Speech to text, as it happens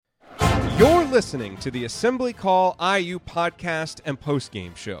You're listening to the Assembly Call IU podcast and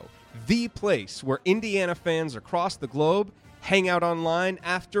postgame show, the place where Indiana fans across the globe hang out online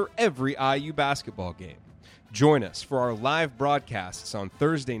after every IU basketball game. Join us for our live broadcasts on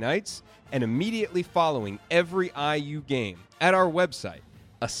Thursday nights and immediately following every IU game at our website,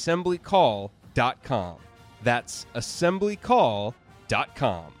 assemblycall.com. That's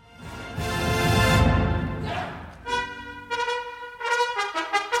assemblycall.com.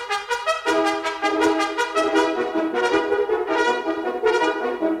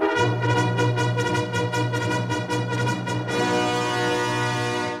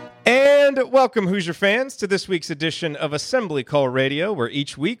 And welcome, Hoosier fans, to this week's edition of Assembly Call Radio, where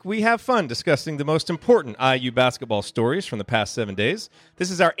each week we have fun discussing the most important IU basketball stories from the past 7 days. This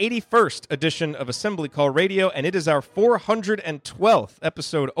is our 81st edition of Assembly Call Radio, and it is our 412th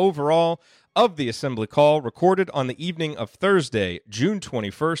episode overall of the Assembly Call, recorded on the evening of Thursday, June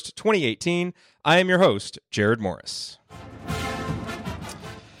 21st, 2018. I am your host, Jared Morris.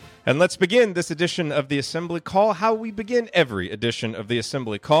 And let's begin this edition of the Assembly Call how we begin every edition of the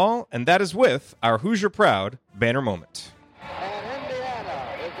Assembly Call, and that is with our Hoosier Proud banner moment. And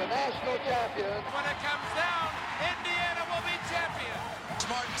Indiana is the national champion. When it comes down, Indiana will be champion.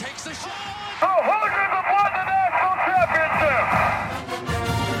 Smart takes the shot. The Hoosiers have won the national championship.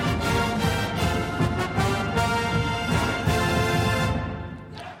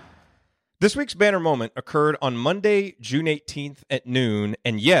 This week's banner moment occurred on Monday, June 18th at noon,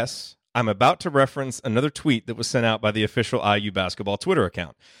 and yes, I'm about to reference another tweet that was sent out by the official IU basketball Twitter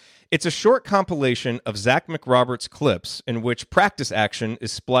account. It's a short compilation of Zach McRoberts' clips in which practice action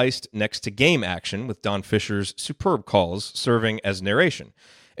is spliced next to game action with Don Fisher's superb calls serving as narration.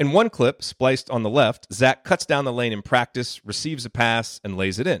 In one clip, spliced on the left, Zach cuts down the lane in practice, receives a pass, and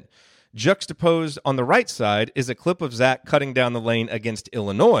lays it in. Juxtaposed on the right side is a clip of Zach cutting down the lane against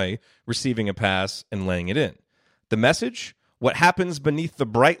Illinois, receiving a pass and laying it in. The message? What happens beneath the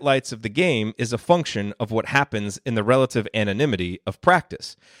bright lights of the game is a function of what happens in the relative anonymity of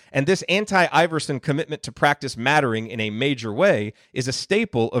practice. And this anti-Iverson commitment to practice mattering in a major way is a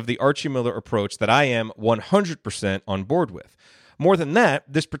staple of the Archie Miller approach that I am 100% on board with. More than that,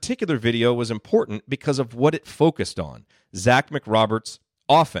 this particular video was important because of what it focused on: Zach McRoberts'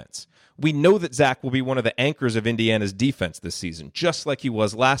 offense. We know that Zach will be one of the anchors of Indiana's defense this season, just like he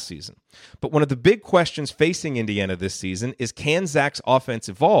was last season. But one of the big questions facing Indiana this season is, can Zach's offense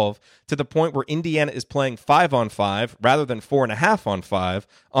evolve to the point where Indiana is playing 5-on-5 rather than 4.5-on-5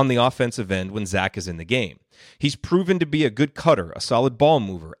 on the offensive end when Zach is in the game? He's proven to be a good cutter, a solid ball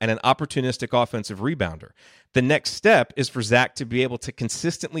mover, and an opportunistic offensive rebounder. The next step is for Zach to be able to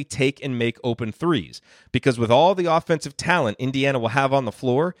consistently take and make open threes, because with all the offensive talent Indiana will have on the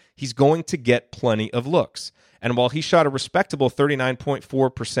floor, he's going to get plenty of looks. And while he shot a respectable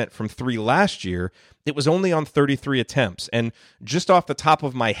 39.4% from three last year, it was only on 33 attempts. And just off the top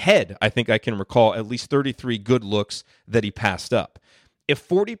of my head, I think I can recall at least 33 good looks that he passed up. If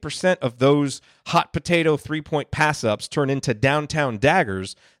 40% of those hot potato three-point pass-ups turn into downtown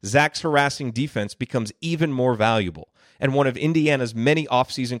daggers, Zach's harassing defense becomes even more valuable, and one of Indiana's many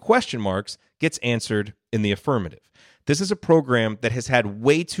offseason question marks gets answered in the affirmative. This is a program that has had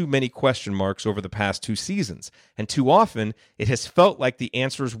way too many question marks over the past two seasons, and too often it has felt like the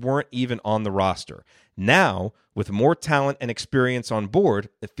answers weren't even on the roster. Now, with more talent and experience on board,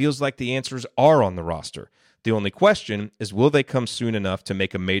 it feels like the answers are on the roster. The only question is, will they come soon enough to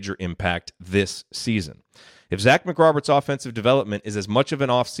make a major impact this season? If Zach McRoberts' offensive development is as much of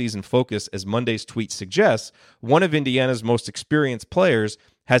an off-season focus as Monday's tweet suggests, one of Indiana's most experienced players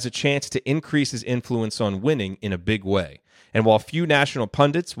has a chance to increase his influence on winning in a big way. And while few national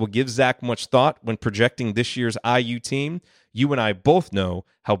pundits will give Zach much thought when projecting this year's IU team, you and I both know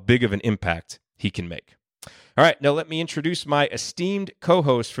how big of an impact he can make. All right, now let me introduce my esteemed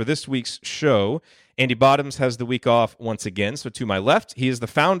co-host for this week's show. Andy Bottoms has the week off once again, so to my left, he is the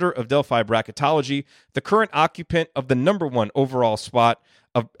founder of Delphi Bracketology, the current occupant of the number one overall spot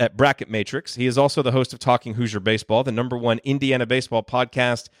at Bracket Matrix. He is also the host of Talking Hoosier Baseball, the number one Indiana baseball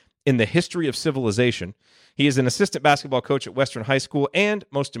podcast in the history of civilization. He is an assistant basketball coach at Western High School, and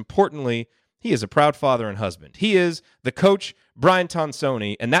most importantly, he is a proud father and husband. He is the coach, Brian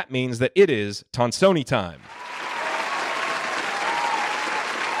Tonsoni, and that means that it is Tonsoni time.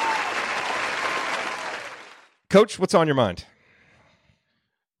 Coach, what's on your mind?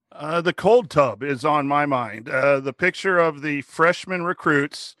 The cold tub is on my mind. The picture of the freshman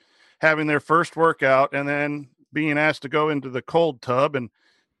recruits having their first workout and then being asked to go into the cold tub, and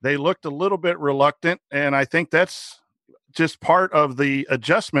they looked a little bit reluctant, and I think that's just part of the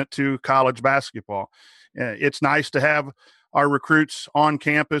adjustment to college basketball. It's nice to have our recruits on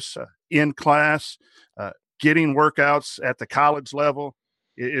campus in class. Getting workouts at the college level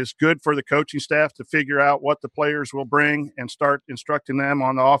is good for the coaching staff to figure out what the players will bring and start instructing them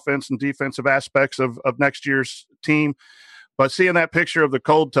on the offense and defensive aspects of next year's team. But seeing that picture of the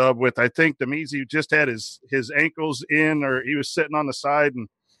cold tub with, I think Demizi just had his ankles in, or he was sitting on the side, and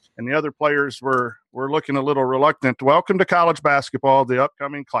the other players were looking a little reluctant. Welcome to college basketball, the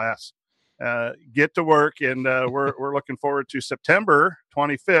upcoming class. Get to work, and we're looking forward to September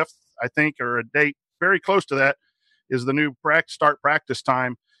 25th, I think, or a date very close to that, is the new start practice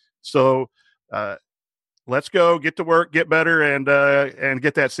time. So let's go, get to work, get better, and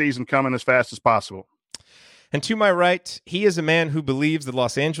get that season coming as fast as possible. And to my right, he is a man who believes the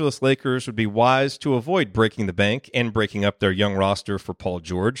Los Angeles Lakers would be wise to avoid breaking the bank and breaking up their young roster for Paul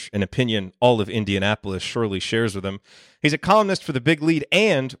George, an opinion all of Indianapolis surely shares with him. He's a columnist for The Big Lead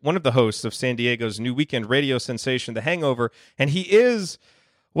and one of the hosts of San Diego's new weekend radio sensation, The Hangover, and he is,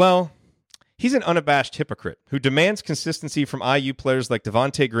 well, he's an unabashed hypocrite who demands consistency from IU players like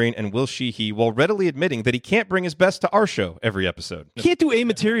Devontae Green and Will Sheehey while readily admitting that he can't bring his best to our show every episode. You can't do A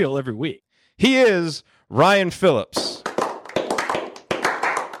material every week. He is Ryan Phillips.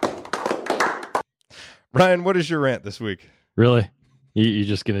 Ryan, what is your rant this week? Really? You're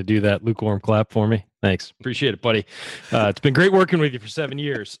just going to do that lukewarm clap for me? Thanks. Appreciate it, buddy. It's been great working with you for 7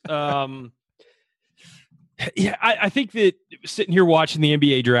 years. Yeah, I think that sitting here watching the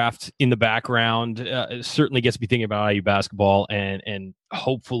NBA draft in the background certainly gets me thinking about IU basketball and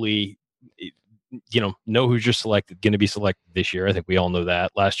hopefully, know who's just going to be selected this year. I think we all know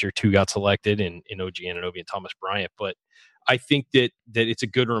that. Last year, 2 got selected in OG Anunoby and Thomas Bryant. But I think that it's a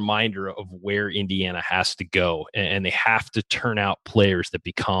good reminder of where Indiana has to go, and they have to turn out players that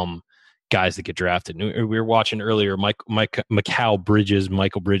become guys that get drafted. We were watching earlier, Michael Bridges,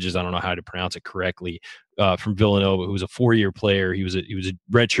 I don't know how to pronounce it correctly, from Villanova, who was a 4-year player. He was a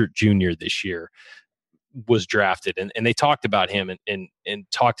redshirt junior this year, was drafted. And they talked about him and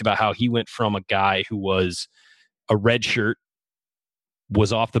talked about how he went from a guy who was a redshirt,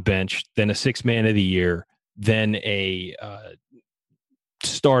 was off the bench, then a 6th man of the year, then a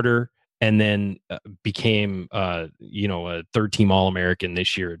starter, and then became, a third-team All-American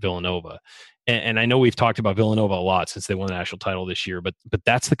this year at Villanova. And I know we've talked about Villanova a lot since they won the national title this year, but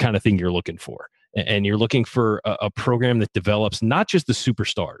that's the kind of thing you're looking for. And you're looking for a program that develops not just the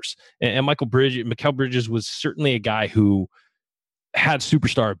superstars. And Michael Bridges was certainly a guy who had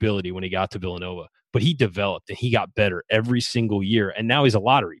superstar ability when he got to Villanova, but he developed and he got better every single year. And now he's a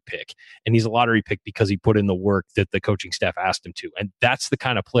lottery pick. And he's a lottery pick because he put in the work that the coaching staff asked him to. And that's the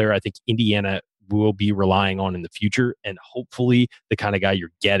kind of player I think Indiana will be relying on in the future, and hopefully the kind of guy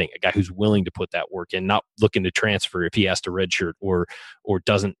you're getting, a guy who's willing to put that work in, not looking to transfer if he has to redshirt or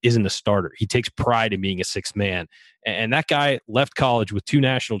isn't a starter. He takes pride in being a 6th man, and that guy left college with 2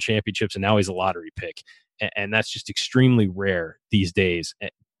 national championships, and now he's a lottery pick, and that's just extremely rare these days.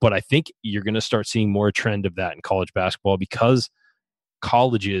 But I think you're going to start seeing more trend of that in college basketball because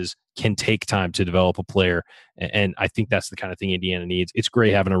colleges can take time to develop a player. And I think that's the kind of thing Indiana needs. It's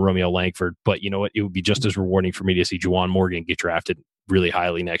great having a Romeo Langford, but you know what? It would be just as rewarding for me to see Juwan Morgan get drafted really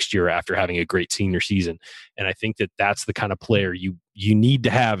highly next year after having a great senior season. And I think that that's the kind of player you need to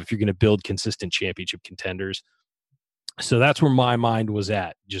have if you're going to build consistent championship contenders. So that's where my mind was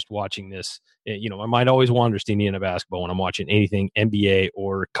at just watching this. My mind always wanders to Indiana basketball when I'm watching anything NBA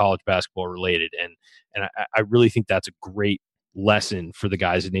or college basketball related. And I really think that's a great lesson for the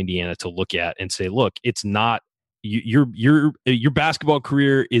guys in Indiana to look at and say, look, it's not your basketball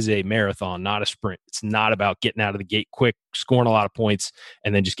career is a marathon, not a sprint. It's not about getting out of the gate quick, scoring a lot of points,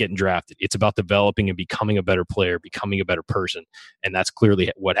 and then just getting drafted. It's about developing and becoming a better player, becoming a better person. And that's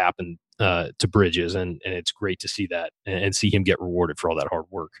clearly what happened to Bridges. And it's great to see that and see him get rewarded for all that hard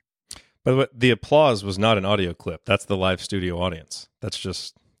work. By the way, the applause was not an audio clip. That's the live studio audience. That's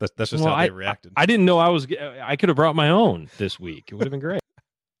just how they reacted. I didn't know I could have brought my own this week. It would have been great.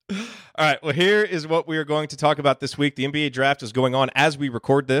 All right, well, here is what we are going to talk about this week. The NBA draft is going on as we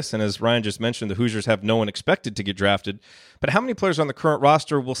record this, and as Ryan just mentioned, the Hoosiers have no one expected to get drafted. But how many players on the current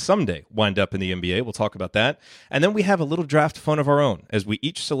roster will someday wind up in the NBA? We'll talk about that. And then we have a little draft fun of our own, as we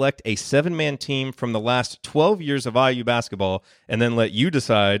each select a 7-man team from the last 12 years of IU basketball, and then let you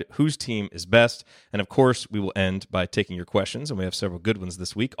decide whose team is best. And, of course, we will end by taking your questions, and we have several good ones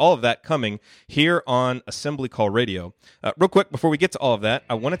this week. All of that coming here on Assembly Call Radio. Real quick, before we get to all of that,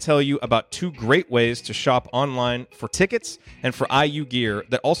 I want to tell you about 2 great ways to shop online for tickets and for IU gear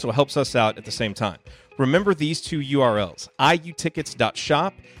that also helps us out at the same time. Remember these 2 URLs,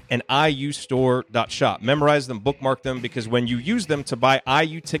 iutickets.shop and iustore.shop. Memorize them, bookmark them, because when you use them to buy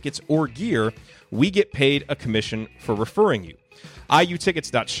IU tickets or gear, we get paid a commission for referring you.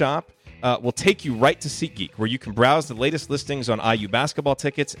 iutickets.shop will take you right to SeatGeek, where you can browse the latest listings on IU basketball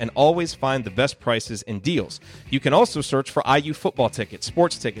tickets and always find the best prices and deals. You can also search for IU football tickets,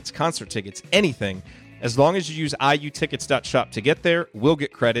 sports tickets, concert tickets, anything. As long as you use iutickets.shop to get there, we'll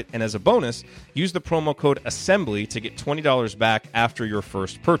get credit. And as a bonus, use the promo code ASSEMBLY to get $20 back after your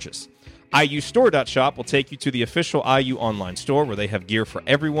first purchase. iustore.shop will take you to the official IU online store, where they have gear for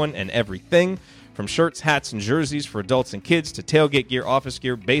everyone and everything. From shirts, hats, and jerseys for adults and kids to tailgate gear, office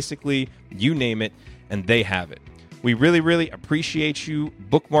gear, basically, you name it, and they have it. We really, really appreciate you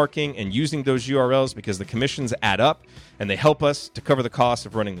bookmarking and using those URLs, because the commissions add up and they help us to cover the cost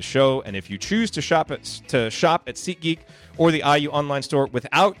of running the show. And if you choose to shop at SeatGeek or the IU online store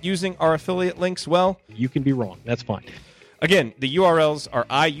without using our affiliate links, well, You can be wrong. That's fine. again, the URLs are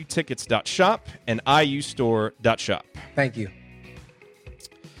iutickets.shop and iustore.shop. Thank you.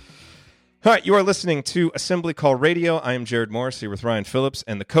 All right, you are listening to Assembly Call Radio. I am Jared Morris here with Ryan Phillips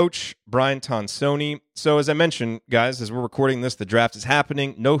and the coach, Brian Tonsoni. So as I mentioned, guys, as we're recording this, the draft is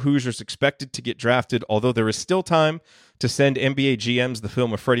happening. No Hoosiers expected to get drafted, although there is still time to send NBA GMs the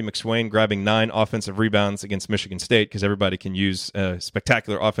film of Freddie McSwain grabbing 9 offensive rebounds against Michigan State, because everybody can use a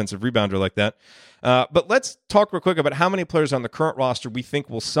spectacular offensive rebounder like that. But let's talk real quick about how many players on the current roster we think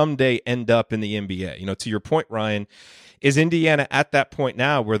will someday end up in the NBA. You know, to your point, Ryan, is Indiana at that point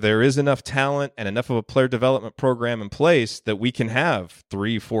now where there is enough talent and enough of a player development program in place that we can have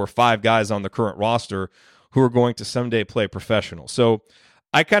 3, 4, 5 guys on the current roster who are going to someday play professional? So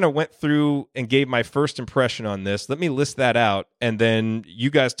I kind of went through and gave my first impression on this. Let me list that out, and then you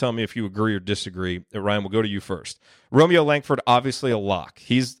guys tell me if you agree or disagree. Ryan, we'll go to you first. Romeo Langford, obviously a lock.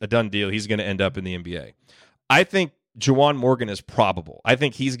 He's a done deal. He's going to end up in the NBA. I think Juwan Morgan is probable. I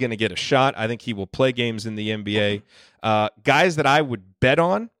think he's going to get a shot. I think he will play games in the NBA. Guys that I would bet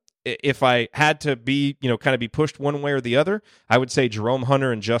on, if I had to be, kind of be pushed one way or the other, I would say Jerome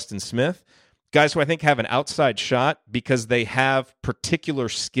Hunter and Justin Smith. Guys who I think have an outside shot because they have particular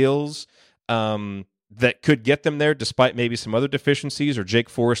skills that could get them there despite maybe some other deficiencies, or Jake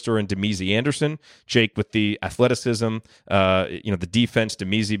Forrester and Demezy Anderson. Jake with the athleticism, the defense,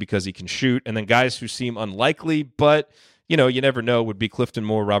 Demezy because he can shoot. And then guys who seem unlikely, but, you never know, would be Clifton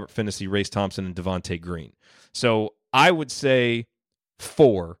Moore, Robert Finney, Race Thompson, and Devontae Green. So I would say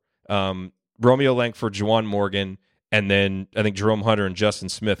 4, Romeo Langford, Juwan Morgan, and then I think Jerome Hunter and Justin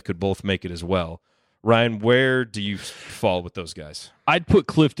Smith could both make it as well. Ryan, where do you fall with those guys? I'd put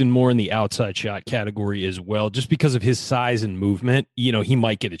Clifton Moore in the outside shot category as well, just because of his size and movement. He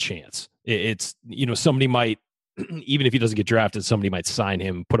might get a chance. It's, somebody might, even if he doesn't get drafted, somebody might sign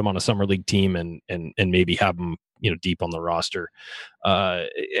him, put him on a summer league team, and maybe have him, deep on the roster.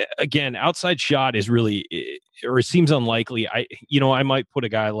 Again, outside shot is really, or it seems unlikely. I might put a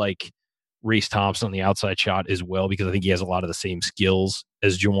guy like Race Thompson on the outside shot as well, because I think he has a lot of the same skills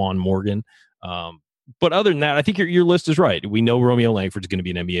as Juwan Morgan. But other than that, I think your list is right. We know Romeo Langford is going to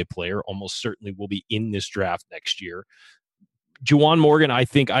be an NBA player. Almost certainly will be in this draft next year. Juwan Morgan, I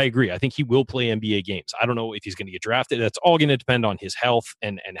agree. I think he will play NBA games. I don't know if he's going to get drafted. That's all going to depend on his health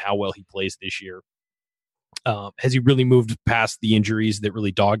and how well he plays this year. Has he really moved past the injuries that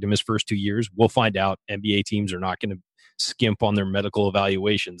really dogged him his first 2 years? We'll find out. NBA teams are not going to skimp on their medical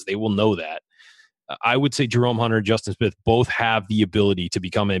evaluations. They will know that. I would say Jerome Hunter and Justin Smith both have the ability to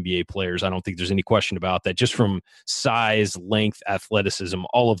become NBA players. I don't think there's any question about that. Just from size, length, athleticism,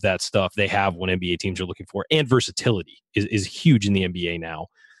 all of that stuff, they have what NBA teams are looking for. And versatility is huge in the NBA now.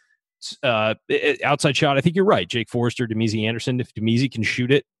 Outside shot, I think you're right. Jake Forrester, Demezy Anderson. If Demezy can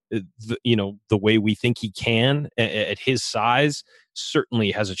shoot it, the way we think he can at his size,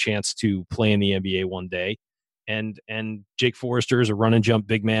 certainly has a chance to play in the NBA one day. And Jake Forrester is a run and jump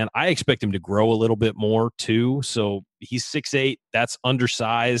big man. I expect him to grow a little bit more too. So he's 6'8". That's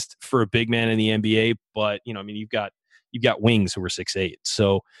undersized for a big man in the NBA. But you've got wings who are 6'8".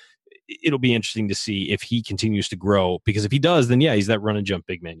 So it'll be interesting to see if he continues to grow. Because if he does, then yeah, he's that run and jump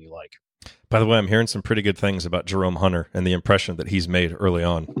big man you like. By the way, I'm hearing some pretty good things about Jerome Hunter and the impression that he's made early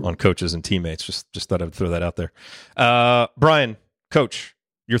on coaches and teammates. Just thought I'd throw that out there. Brian, coach,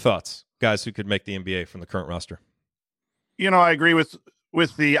 your thoughts? Guys who could make the NBA from the current roster. I agree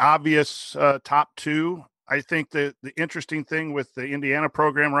with the obvious top 2. I think that the interesting thing with the Indiana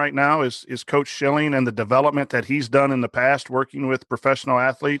program right now is Coach Schilling and the development that he's done in the past working with professional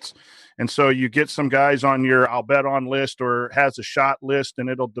athletes. And so you get some guys on your I'll bet on list or has a shot list, and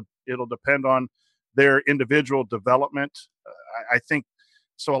it'll depend on their individual development. I think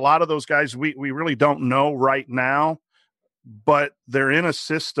so. A lot of those guys we really don't know right now, but they're in a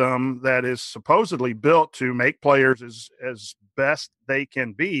system that is supposedly built to make players as best they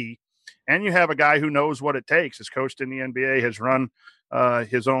can be. and you have a guy who knows what it takes. Has coached in the NBA, has run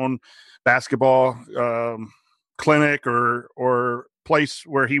his own basketball clinic or place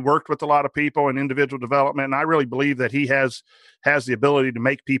where he worked with a lot of people in individual development. And I really believe that he has the ability to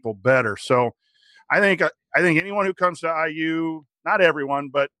make people better. So I think anyone who comes to IU, not everyone,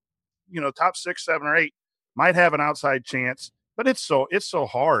 but top 6, 7, or 8 might have an outside chance. But it's so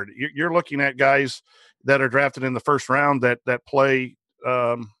hard. You're looking at guys that are drafted in the first round that play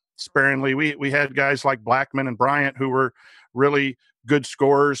sparingly. We had guys like Blackman and Bryant who were really good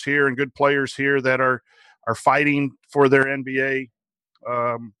scorers here and good players here that are fighting for their NBA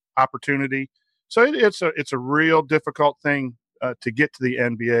opportunity. So it's a real difficult thing to get to the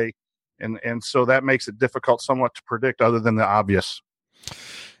NBA, and so that makes it difficult somewhat to predict, other than the obvious.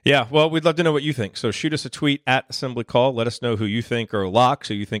 Yeah, well, we'd love to know what you think. So shoot us a tweet at Assembly Call. Let us know who you think are locks,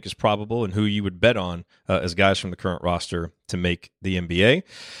 who you think is probable, and who you would bet on as guys from the current roster to make the NBA.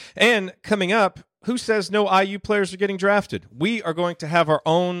 And coming up, who says no IU players are getting drafted? We are going to have our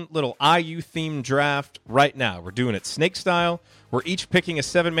own little IU-themed draft right now. We're doing it snake style. We're each picking a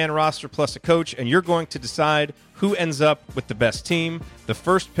 7-man roster plus a coach, and you're going to decide who ends up with the best team. The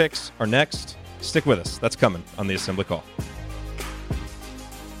first picks are next. Stick with us. That's coming on the Assembly Call.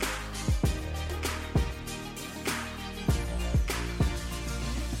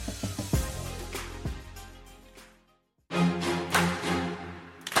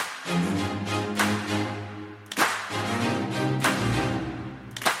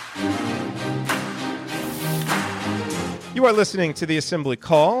 You are listening to the Assembly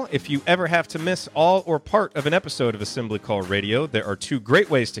Call. If you ever have to miss all or part of an episode of Assembly Call Radio, there are 2 great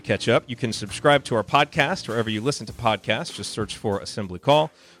ways to catch up. You can subscribe to our podcast wherever you listen to podcasts. Just search for Assembly Call.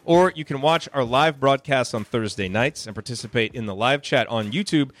 Or you can watch our live broadcasts on Thursday nights and participate in the live chat on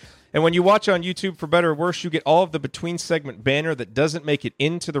YouTube. And when you watch on YouTube, for better or worse, you get all of the between segment banner that doesn't make it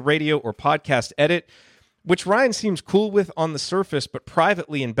into the radio or podcast edit, which Ryan seems cool with on the surface, but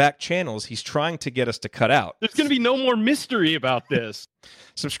privately in back channels, he's trying to get us to cut out. There's going to be no more mystery about this.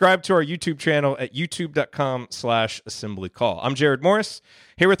 Subscribe to our YouTube channel at youtube.com/assemblycall. I'm Jared Morris,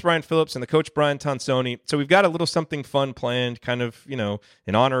 here with Ryan Phillips and the coach Brian Tonsoni. So we've got a little something fun planned, kind of,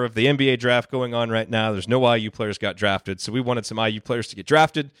 in honor of the NBA draft going on right now. There's no IU players got drafted, so we wanted some IU players to get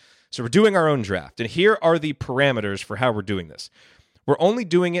drafted. So we're doing our own draft. And here are the parameters for how we're doing this. We're only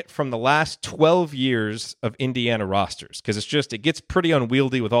doing it from the last 12 years of Indiana rosters because it gets pretty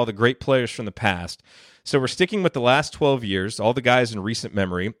unwieldy with all the great players from the past. So we're sticking with the last 12 years, all the guys in recent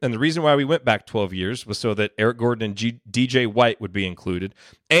memory. And the reason why we went back 12 years was so that Eric Gordon and DJ White would be included,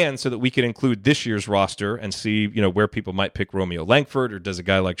 and so that we could include this year's roster and see, where people might pick Romeo Langford, or does a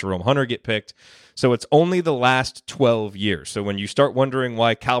guy like Jerome Hunter get picked. So it's only the last 12 years. So when you start wondering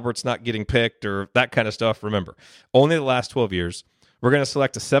why Calbert's not getting picked or that kind of stuff, remember, only the last 12 years. We're going to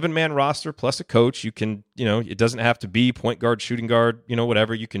select a 7-man roster plus a coach. You can, it doesn't have to be point guard, shooting guard,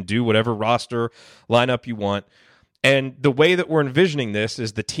 whatever. You can do whatever roster lineup you want. And the way that we're envisioning this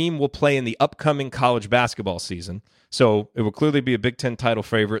is the team will play in the upcoming college basketball season. So it will clearly be a Big Ten title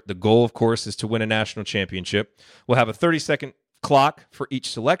favorite. The goal, of course, is to win a national championship. We'll have a 30-second clock for each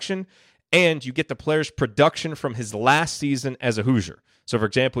selection, and you get the player's production from his last season as a Hoosier. So, for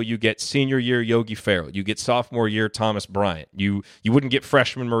example, you get senior year Yogi Ferrell, you get sophomore year Thomas Bryant. You wouldn't get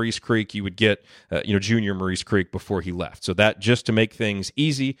freshman Maurice Creek, you would get junior Maurice Creek before he left. So that, just to make things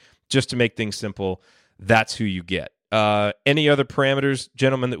easy, just to make things simple, that's who you get. Any other parameters,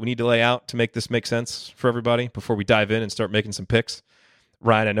 gentlemen, that we need to lay out to make this make sense for everybody before we dive in and start making some picks?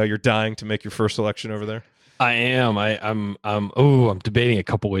 Ryan, I know you're dying to make your first selection over there. I am. I'm debating a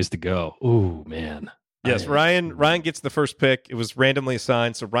couple ways to go. Oh man. Yes, Ryan gets the first pick. It was randomly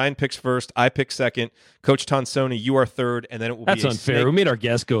assigned, so Ryan picks first, I pick second. Coach Tonsoni, you are third, and then it will be That's unfair. We made our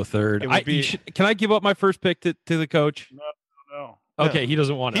guest go third. Can I give up my first pick to the coach? No. Okay, he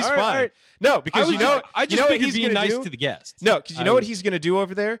doesn't want it. He's all fine. Right. No, because I just what he's being nice do? to the guest. No, because what he's going to do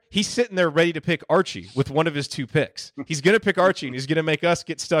over there? He's sitting there ready to pick Archie with one of his 2 picks. He's going to pick Archie, and he's going to make us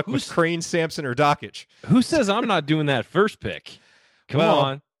get stuck with Crane, Sampson, or Dockich. Who says I'm not doing that first pick? Come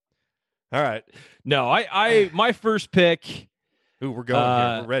on. All right. No, my first pick. Ooh, we're going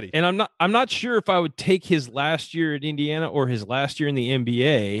here. We're ready. And I'm not sure if I would take his last year at Indiana or his last year in the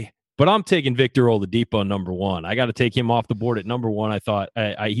NBA, but I'm taking Victor Oladipo number 1. I got to take him off the board at number 1. I thought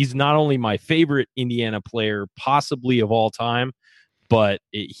he's not only my favorite Indiana player, possibly of all time, but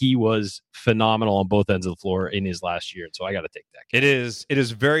he was phenomenal on both ends of the floor in his last year. And so I got to take that. It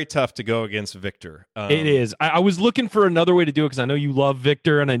is very tough to go against Victor. It is. I was looking for another way to do it because I know you love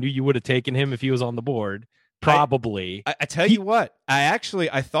Victor and I knew you would have taken him if he was on the board. probably. I tell you what,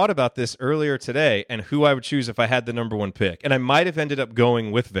 I thought about this earlier today and who I would choose if I had the number one pick. And I might have ended up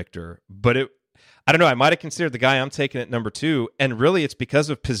going with Victor, but I don't know. I might have considered the guy I'm taking at number 2. And really, it's because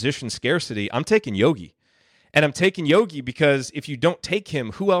of position scarcity. I'm taking Yogi. And I'm taking Yogi because if you don't take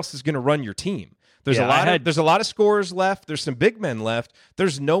him, who else is going to run your team? There's a lot of scorers left. There's some big men left.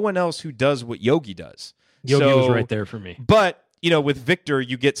 There's no one else who does what Yogi does. Yogi was right there for me. But with Victor,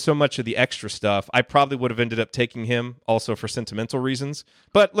 you get so much of the extra stuff. I probably would have ended up taking him also for sentimental reasons.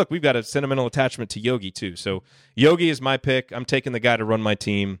 But look, we've got a sentimental attachment to Yogi too. So Yogi is my pick. I'm taking the guy to run my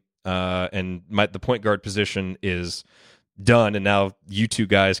team, and the point guard position is done. And now you two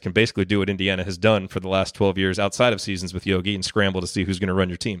guys can basically do what Indiana has done for the last 12 years outside of seasons with Yogi and scramble to see who's going to run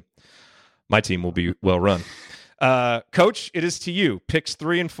your team. My team will be well run. Coach, it is to you. Picks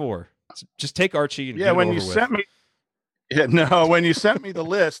 3 and 4. Just take Archie. And when you sent me. Yeah, no, when you sent me the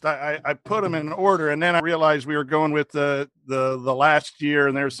list, I put them in order, and then I realized we were going with the last year,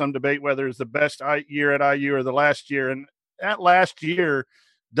 and there's some debate whether it's the best year at IU or the last year, and that last year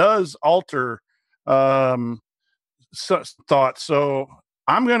does alter thoughts. So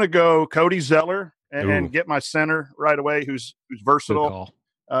I'm going to go Cody Zeller and get my center right away, who's versatile.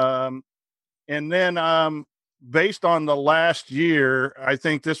 And then based on the last year, I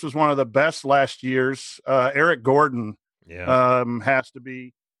think this was one of the best last years. Eric Gordon. Yeah. Has to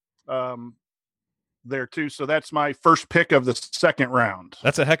be there too. So that's my first pick of the second round.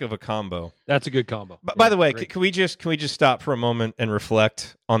 That's a heck of a combo. That's a good combo. By the way, can we just stop for a moment and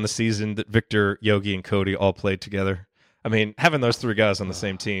reflect on the season that Victor, Yogi, and Cody all played together? I mean, having those 3 guys on the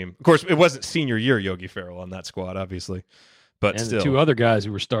same team. Of course, it wasn't senior year Yogi Ferrell on that squad, obviously. But and still, the 2 other guys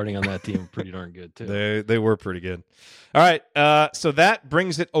who were starting on that team were pretty darn good too. They were pretty good. All right, so that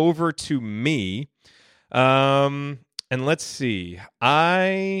brings it over to me. And let's see.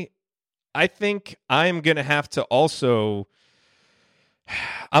 I think I'm going to have to also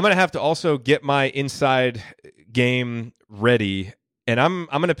get my inside game ready, and I'm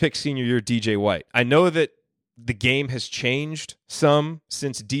going to pick senior year DJ White. I know that the game has changed some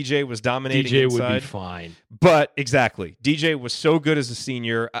since DJ was dominating DJ inside. Would be fine. But exactly. DJ was so good as a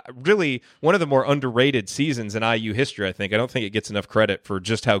senior. Really one of the more underrated seasons in IU history, I think. I don't think it gets enough credit for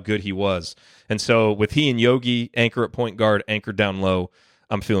just how good he was. And so with he and Yogi, anchor at point guard, anchor down low,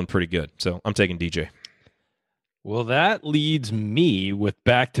 I'm feeling pretty good. So I'm taking DJ. Well, that leads me with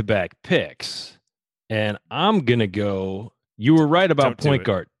back-to-back picks. And I'm going to go, you were right about point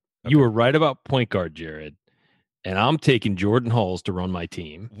guard. Okay. You were right about point guard, Jared. And I'm taking Jordan Hulls to run my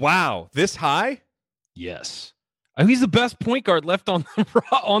team. Wow, this high? Yes. He's the best point guard left on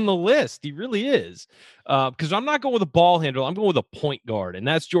the list. He really is. Because I'm not going with a ball handler. I'm going with a point guard, and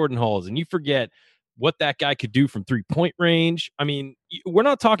that's Jordan Hulls. And you forget what that guy could do from three-point range. I mean, we're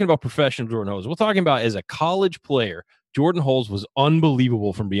not talking about professional Jordan Hulls. We're talking about as a college player, Jordan Hulls was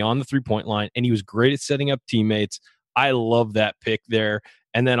unbelievable from beyond the three-point line, and he was great at setting up teammates. I love that pick there.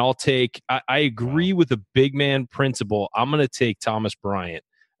 And then I agree with the big man principle. I'm going to take Thomas Bryant.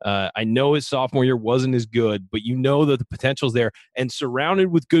 I know his sophomore year wasn't as good, but you know that the potential's there. And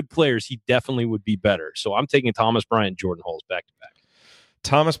surrounded with good players, he definitely would be better. So I'm taking Thomas Bryant and Jordan Hulls back-to-back.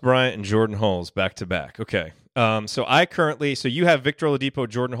 Thomas Bryant and Jordan Hulls back-to-back. Okay. So you have Victor Oladipo,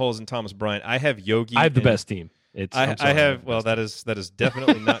 Jordan Hulls, and Thomas Bryant. I have Yogi. I have the best team. That is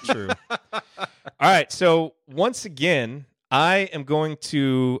definitely not true. All right. So once again, I'm going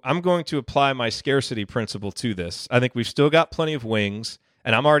to apply my scarcity principle to this. I think we've still got plenty of wings,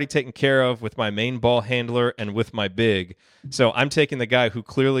 and I'm already taken care of with my main ball handler and with my big. So I'm taking the guy who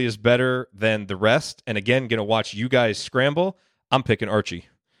clearly is better than the rest, and again, going to watch you guys scramble. I'm picking Archie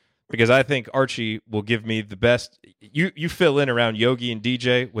because I think Archie will give me the best. You fill in around Yogi and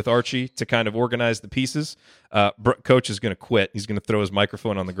DJ with Archie to kind of organize the pieces. Coach is going to quit. He's going to throw his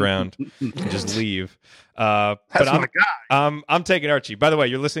microphone on the ground and just leave. That's my guy. I'm taking Archie. By the way,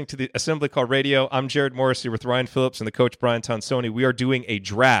 you're listening to the Assembly Call Radio. I'm Jared Morris here with Ryan Phillips and the coach Brian Tonsoni. We are doing a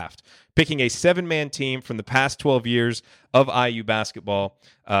draft, picking a 7-man team from the past 12 years of IU basketball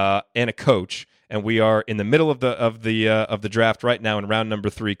and a coach. And we are in the middle of the draft right now in round number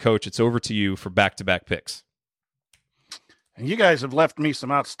 3. Coach, it's over to you for back-to-back picks. And you guys have left me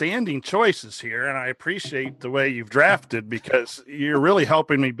some outstanding choices here, and I appreciate the way you've drafted because you're really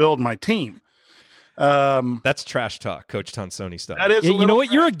helping me build my team. That's trash talk, Coach Tonsoni stuff. That is. You know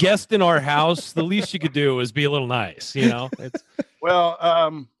what? You're a guest in our house. The least you could do is be a little nice. You know. Well,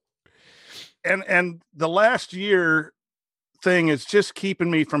 and the last year thing is just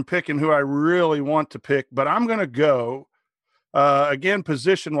keeping me from picking who I really want to pick, but I'm going to go Again,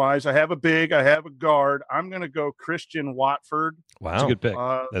 position-wise, I have a big, I have a guard. I'm going to go Christian Watford. Wow, That's a good pick.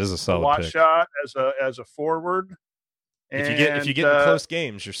 That is a solid Watt pick. shot as a forward. If you get in close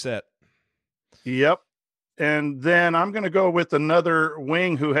games, you're set. Yep. And then I'm going to go with another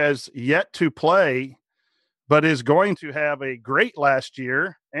wing who has yet to play, but is going to have a great last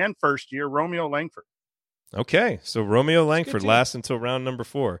year and first year, Romeo Langford. Okay, so Romeo Langford lasts until round number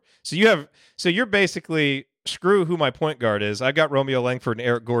 4. So you're basically screw who my point guard is. I got Romeo Langford and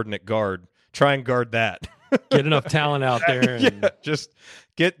Eric Gordon at guard. Try and guard that. Get enough talent out there. And... yeah, just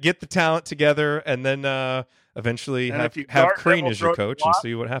get the talent together, and then eventually And have Crean as your coach and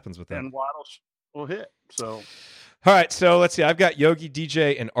see what happens with that. And Waddle will hit. So, all right. So let's see. I've got Yogi,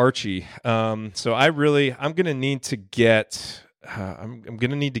 DJ, and Archie. So I'm gonna need to get I'm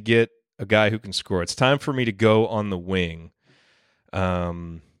gonna need to get a guy who can score. It's time for me to go on the wing.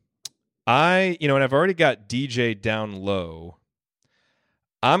 And I've already got DJ down low.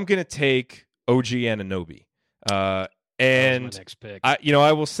 I'm gonna take OG Anunoby. And my next pick.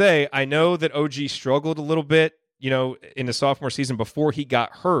 I will say, I know that OG struggled a little bit, in the sophomore season before he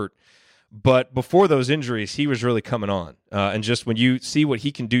got hurt. But before those injuries, he was really coming on. And just when you see what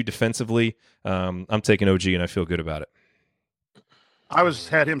he can do defensively, I'm taking OG, and I feel good about it. I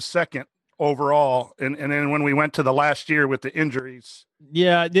had him second overall, and then when we went to the last year with the injuries,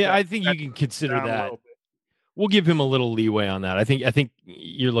 I think you can consider that. We'll give him a little leeway on that. I think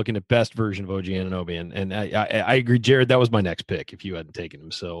you're looking at best version of OG Anunoby, and I agree, Jared. That was my next pick if you hadn't taken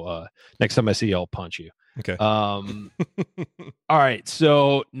him. So next time I see you, I'll punch you. Okay. All right.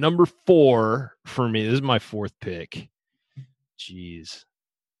 So number 4 for me. This is my 4th pick. Jeez.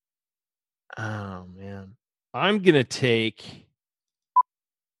 Oh man, I'm gonna take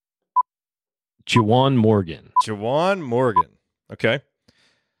Juwan Morgan. Juwan Morgan. Okay.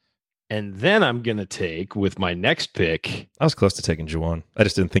 And then I'm going to take, with my next pick... I was close to taking Juwan. I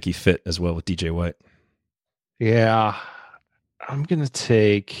just didn't think he fit as well with DJ White. Yeah. I'm going to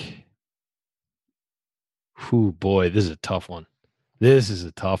take... Oh, boy, this is a tough one.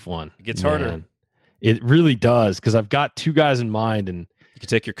 It gets harder. It really does, because I've got 2 guys in mind, and... You could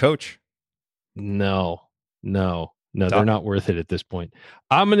take your coach. No, they're not worth it at this point.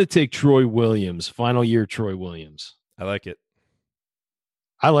 I'm going to take Troy Williams, final year Troy Williams. I like it.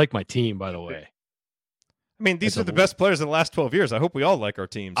 I like my team, by the way. I mean, these are the best players of the last 12 years. I hope we all like our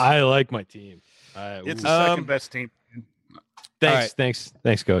teams. I like my team. It's the second best team. Thanks,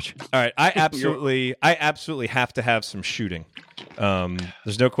 Coach. All right, I absolutely have to have some shooting.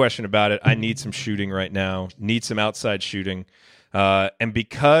 There's no question about it. I need some shooting right now. Need some outside shooting. And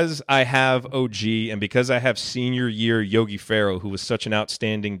because I have OG and because I have senior year Yogi Ferrell, who was such an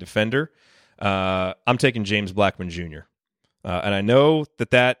outstanding defender, I'm taking James Blackman Jr. And I know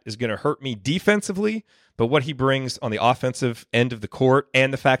that is going to hurt me defensively, but what he brings on the offensive end of the court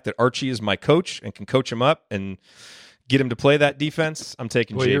and the fact that Archie is my coach and can coach him up and get him to play that defense, I'm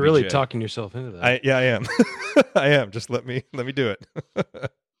taking JBJ. You're really talking yourself into that. I am. I am. Just let me do it.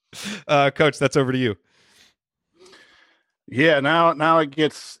 Coach, that's over to you. Yeah, now it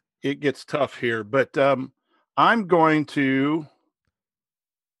gets tough here, but I am going to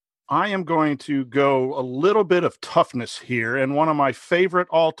go a little bit of toughness here. And one of my favorite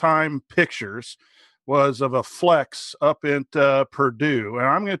all-time pictures was of a flex up at Purdue. And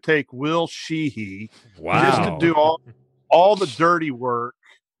I'm going to take Will Sheehy just to do all the dirty work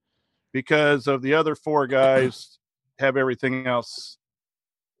because of the other 4 guys have everything else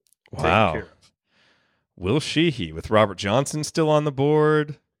taken care of. Will Sheehy with Robert Johnson still on the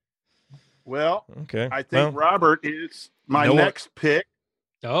board. Well, okay. I think Robert is my next pick.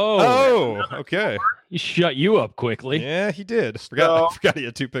 Oh, okay. He shut you up quickly. Yeah, he did. I forgot he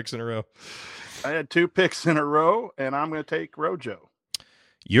had 2 picks in a row. I had 2 picks in a row, and I'm going to take Rojo.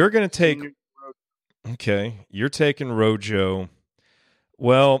 You're going to take... Okay, you're taking Rojo.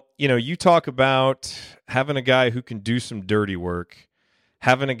 Well, you talk about having a guy who can do some dirty work,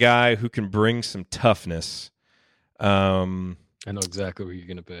 having a guy who can bring some toughness. I know exactly what you're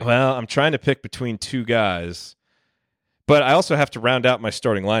going to pick. Well, I'm trying to pick between 2 guys. But I also have to round out my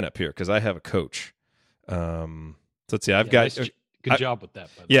starting lineup here because I have a coach. So let's see. I've got good job with that.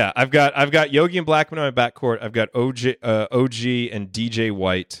 Yeah, I've got Yogi and Blackman on my backcourt. I've got OG and DJ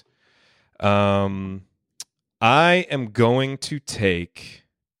White. I am going to take.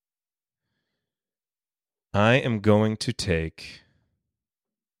 I'm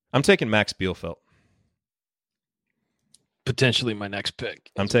taking Max Bielfeldt. Potentially my next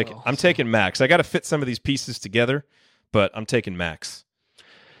pick. I'm taking Max. I got to fit some of these pieces together. But I'm taking Max.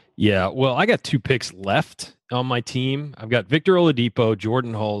 Yeah, well, I got 2 picks left on my team. I've got Victor Oladipo,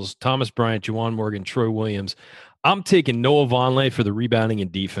 Jordan Hulls, Thomas Bryant, Juwan Morgan, Troy Williams. I'm taking Noah Vonleh for the rebounding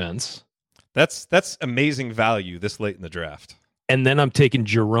and defense. That's amazing value this late in the draft. And then I'm taking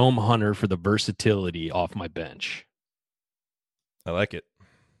Jerome Hunter for the versatility off my bench. I like it.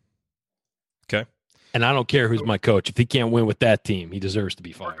 Okay. And I don't care who's my coach. If he can't win with that team, he deserves to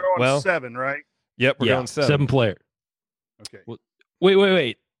be We're fired. going 7, right? Yep, we're going 7. 7 player. Okay. Well,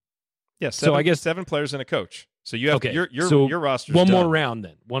 wait. Yeah, So I guess 7 players and a coach. So you have okay. your roster's one done. more round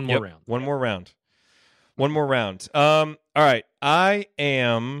then. One more round. One more round. One more round. All right. I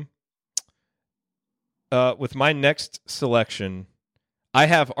am with my next selection. I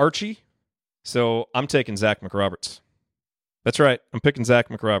have Archie, so I'm taking Zach McRoberts. That's right. I'm picking Zach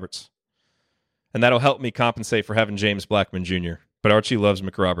McRoberts. And that'll help me compensate for having James Blackman Jr. But Archie loves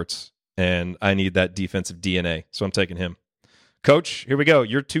McRoberts, and I need that defensive DNA, so I'm taking him. Coach, here we go.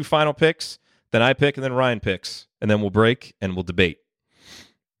 Your 2 final picks, then I pick, and then Ryan picks. And then we'll break, and we'll debate.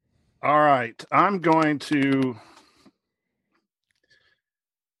 All right. I'm going to...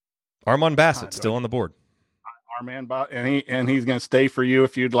 Armand Bassett, still on the board. Our man, and he's going to stay for you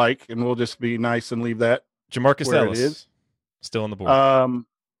if you'd like, and we'll just be nice and leave that. Jamarcus where Ellis, it is. Still on the board.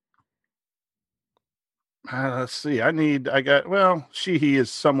 Let's see. He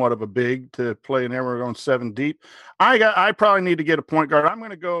is somewhat of a big to play in there. We're going 7 deep. I probably need to get a point guard. I'm going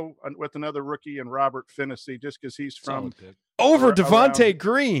to go with another rookie and Robert Finney just because he's from over Devontae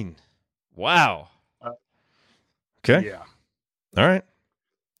Green. Wow. Okay. Yeah. All right.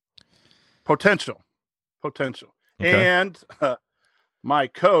 Potential. Okay. And my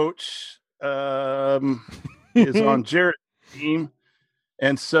coach is on Jarrett's team.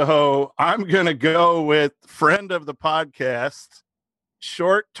 And so I'm going to go with friend of the podcast,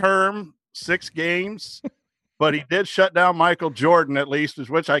 short term, 6 games, but he did shut down Michael Jordan at least,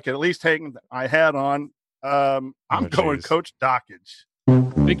 which I could at least hang my hat on. I'm going Coach Dockage.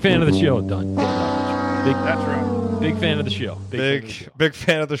 Big fan of the show, Don. That's right. Big fan of the show. Big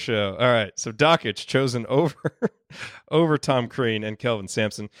fan of the show. All right. So Dockage chosen over Tom Crean and Kelvin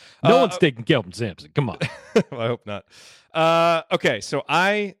Sampson. No one's taking Kelvin Sampson. Come on. Well, I hope not. Okay, so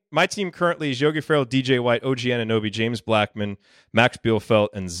my team currently is Yogi Ferrell, DJ White, OG Anunoby, James Blackman, Max Bielfeldt,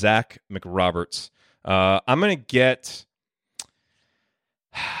 and Zach McRoberts. I'm going to get...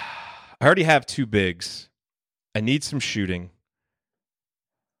 I already have 2 bigs. I need some shooting.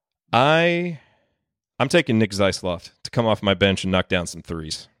 I'm taking Nick Zeisloft to come off my bench and knock down some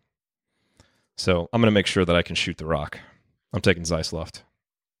threes. So I'm going to make sure that I can shoot the rock. I'm taking Zeisloft.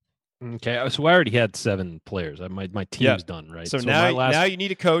 Okay, so I already had 7 players. My team's done, right? So now you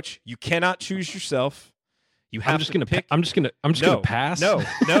need a coach. You cannot choose yourself. You have to pick. I'm just gonna pass. No.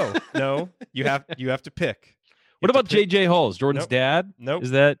 You have to pick. What about JJ Hulls, Jordan's dad? Nope.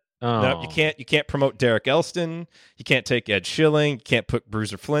 Is that? Oh. No, you can't. You can't promote Derek Elston. You can't take Ed Schilling. You can't put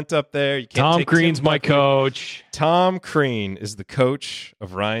Bruiser Flint up there. You can't. Tom Crean's my coach. Tom Crean is the coach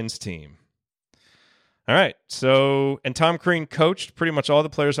of Ryan's team. All right. So, and Tom Crean coached pretty much all the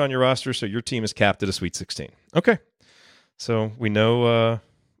players on your roster, so your team is capped at a Sweet 16. Okay. So we know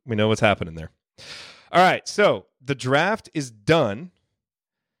what's happening there. All right. So the draft is done.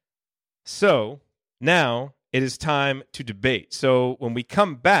 So now it is time to debate. So when we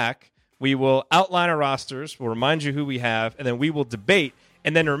come back, we will outline our rosters, we'll remind you who we have, and then we will debate.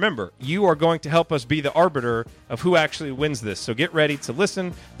 And then remember, you are going to help us be the arbiter of who actually wins this. So get ready to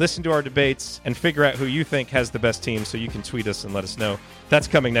listen to our debates, and figure out who you think has the best team so you can tweet us and let us know. That's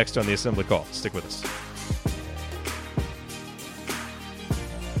coming next on the Assembly Call. Stick with us.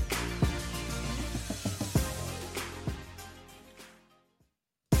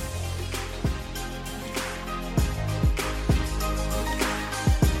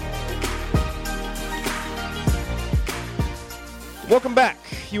 Welcome back.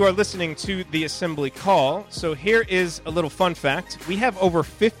 You are listening to the Assembly Call. So here is a little fun fact. We have over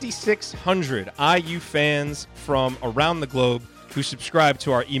 5,600 IU fans from around the globe who subscribe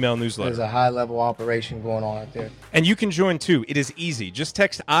to our email newsletter. There's a high-level operation going on out there. And you can join, too. It is easy. Just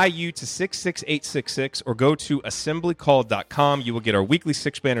text IU to 66866 or go to assemblycall.com. You will get our weekly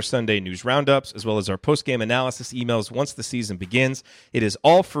Six Banner Sunday news roundups, as well as our post-game analysis emails once the season begins. It is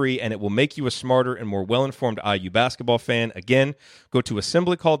all free, and it will make you a smarter and more well-informed IU basketball fan. Again, go to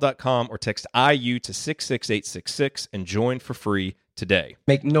assemblycall.com or text IU to 66866 and join for free today.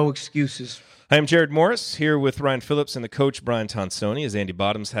 Make no excuses. I am Jared Morris here with Ryan Phillips and the coach Brian Tonsoni as Andy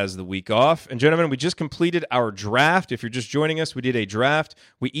Bottoms has the week off. And gentlemen, we just completed our draft. If you're just joining us, we did a draft.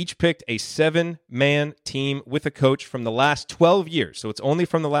 We each picked a 7-man team with a coach from the last 12 years. So it's only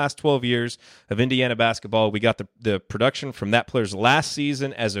from the last 12 years of Indiana basketball. We got the production from that player's last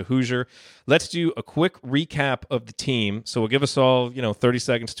season as a Hoosier. Let's do a quick recap of the team. So we'll give us all, 30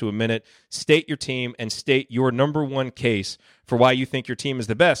 seconds to a minute. State your team and state your number one case for why you think your team is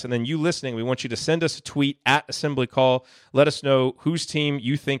the best. And then you listening, we want you to send us a tweet at Assembly Call. Let us know whose team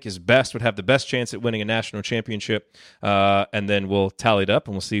you think is best, would have the best chance at winning a national championship. And then we'll tally it up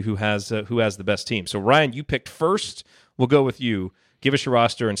and we'll see who has the best team. So Ryan, you picked first. We'll go with you. Give us your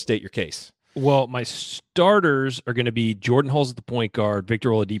roster and state your case. Well, my starters are going to be Jordan Hulls at the point guard,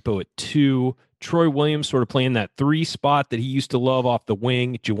 Victor Oladipo at 2, Troy Williams sort of playing that 3 spot that he used to love off the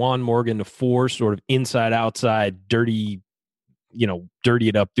wing, Juwan Morgan to 4, sort of inside, outside, dirty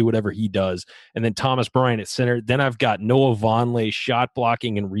it up, do whatever he does. And then Thomas Bryant at center. Then I've got Noah Vonleh shot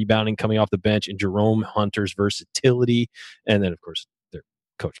blocking and rebounding coming off the bench, and Jerome Hunter's versatility. And then, of course, they're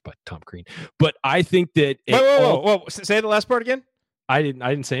coached by Tom Crean. But I think that... Whoa. Say the last part again? I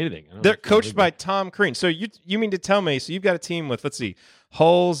didn't say anything. They're coached by Tom Crean. So you mean to tell me, so you've got a team with, let's see,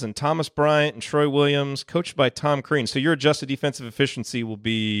 Hulls and Thomas Bryant and Troy Williams, coached by Tom Crean. So your adjusted defensive efficiency will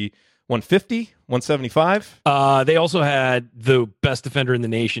be 150, 175? They also had the best defender in the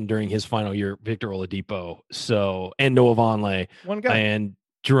nation during his final year, Victor Oladipo. So, and Noah Vonleh. One guy. And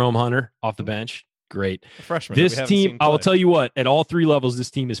Jerome Hunter off the bench. Great. A freshman. This team, I will tell you what, at all 3 levels,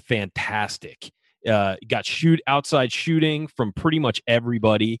 this team is fantastic. Got outside shooting from pretty much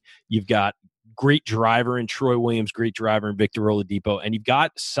everybody. You've got great driver in Troy Williams, great driver in Victor Oladipo, and you've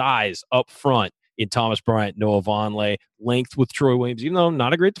got size up front in Thomas Bryant, Noah Vonleh, length with Troy Williams, even though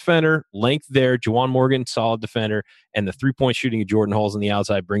not a great defender, length there, Juwan Morgan, solid defender, and the 3-point shooting of Jordan Hulls on the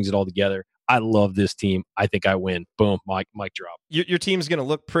outside brings it all together. I love this team. I think I win. Boom, mic drop. Your team's going to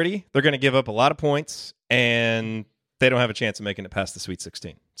look pretty. They're going to give up a lot of points, and they don't have a chance of making it past the Sweet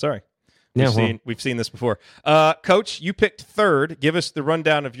 16. Sorry. We've seen this before. Coach, you picked third. Give us the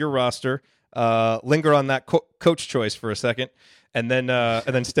rundown of your roster. Linger on that coach choice for a second, and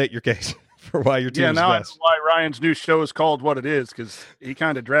then state your case for why your team is now best. I know why Ryan's new show is called what it is, because he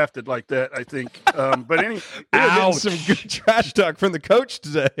kind of drafted like that, I think. But anyway, some good trash talk from the coach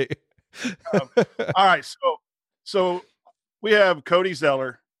today. All right, so we have Cody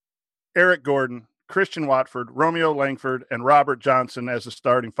Zeller, Eric Gordon, Christian Watford, Romeo Langford, and Robert Johnson as the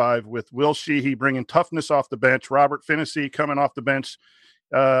starting 5, with Will Sheehy bringing toughness off the bench, Robert Finney coming off the bench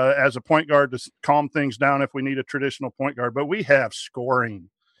as a point guard to calm things down if we need a traditional point guard. But we have scoring.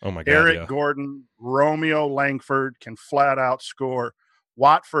 Oh, my God. Eric Gordon, Romeo Langford can flat out score.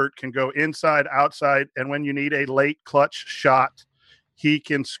 Watford can go inside, outside, and when you need a late clutch shot, he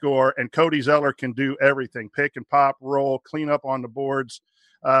can score. And Cody Zeller can do everything, pick and pop, roll, clean up on the boards.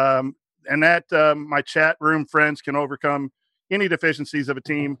 And that my chat room friends can overcome any deficiencies of a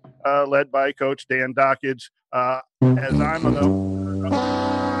team led by Coach Dan Dockage. As I'm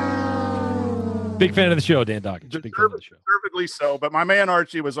big fan of the show, Dan Dockage. Big fan of the show. Deservedly so, but my man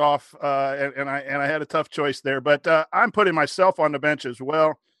Archie was off, and I had a tough choice there. But I'm putting myself on the bench as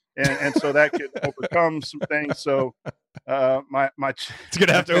well, and so that could overcome some things. So it's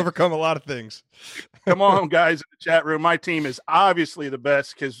gonna have to overcome a lot of things. Come on, guys in the chat room. My team is obviously the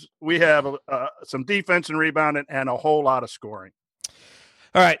best because we have some defense and rebounding and a whole lot of scoring.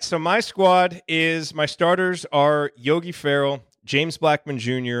 All right, so my starters are Yogi Ferrell, James Blackman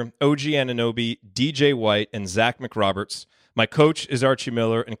Jr., OG Anunoby, DJ White, and Zach McRoberts. My coach is Archie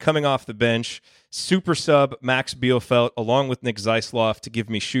Miller, and coming off the bench, super sub Max Bielfeldt along with Nick Zeisloff to give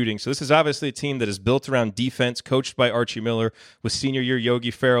me shooting. So this is obviously a team that is built around defense, coached by Archie Miller with senior year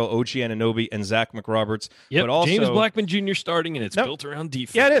Yogi Ferrell, OG Anunoby, and Zach McRoberts. Yep, but also, James Blackman Jr. starting, and it's built around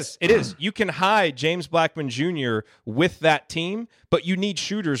defense. Yeah, it is. It is. You can hide James Blackman Jr. with that team, but you need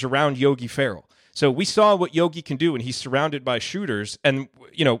shooters around Yogi Ferrell. So we saw what Yogi can do when he's surrounded by shooters. And,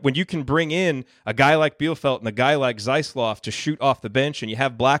 when you can bring in a guy like Bielfeldt and a guy like Zeisloff to shoot off the bench, and you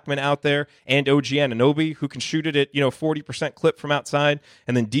have Blackman out there and OG Anunoby who can shoot it at, 40% clip from outside,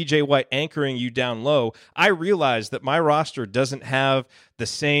 and then DJ White anchoring you down low, I realized that my roster doesn't have the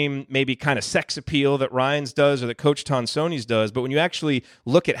same maybe kind of sex appeal that Ryan's does or that Coach Tonsoni's does. But when you actually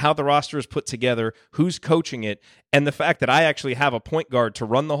look at how the roster is put together, who's coaching it, and the fact that I actually have a point guard to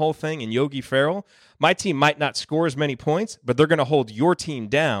run the whole thing in Yogi Ferrell, my team might not score as many points, but they're going to hold your team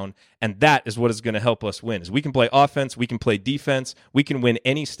down, and that is what is going to help us win. Is we can play offense, we can play defense, we can win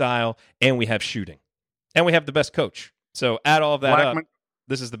any style, and we have shooting. And we have the best coach. So add all of that up.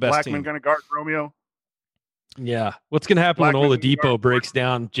 This is the best Blackman team. going to guard Romeo? Yeah. What's going to happen when Blackman's Oladipo breaks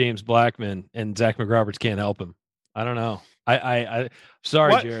down James Blackman and Zach McRoberts can't help him? I don't know.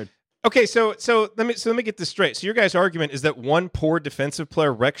 Sorry, What? Jared. Okay, so let me get this straight. So your guys' argument is that one poor defensive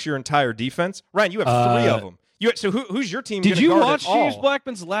player wrecks your entire defense. Ryan, you have three of them. So who's your team? Did gonna you guard watch at all? James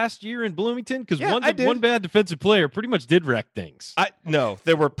Blackman's last year in Bloomington? Because Yeah, I did. one bad defensive player pretty much did wreck things. No,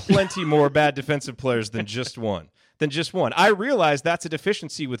 there were plenty more bad defensive players than just one. I realize that's a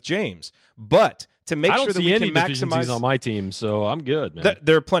deficiency with James, but to make sure that we can maximize on my team, so I'm good, man.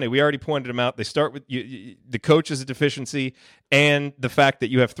 There are plenty. We already pointed them out. They start with the coach is a deficiency, and the fact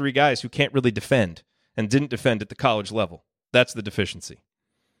that you have three guys who can't really defend and didn't defend at the college level. That's the deficiency.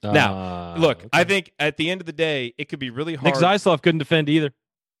 Now, look, okay. I think at the end of the day, it could be really hard. Nick Zysloff couldn't defend either.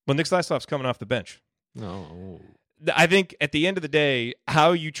 Well, Nick Zysloff's coming off the bench. No. I think at the end of the day,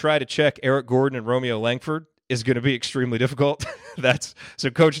 how you try to check Eric Gordon and Romeo Langford is going to be extremely difficult.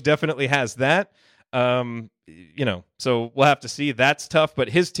 So coach definitely has that. So we'll have to see. That's tough, but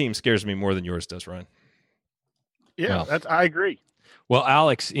his team scares me more than yours does, Ryan. Yeah, I agree. Well,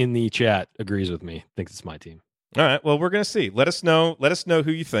 Alex in the chat agrees with me. Thinks it's my team. All right. Well, we're going to see. Let us know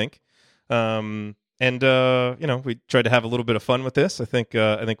who you think. We tried to have a little bit of fun with this. I think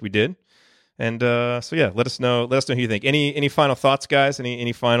we did. And let us know who you think. Any final thoughts, guys?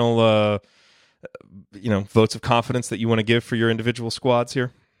 Any final votes of confidence that you want to give for your individual squads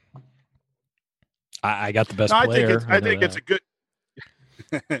here? I got the best player. I think it's a good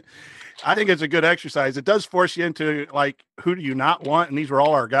I think it's a good exercise. It does force you into, like, who do you not want? And these were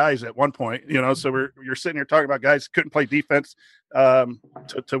all our guys at one point, so you're sitting here talking about guys who couldn't play defense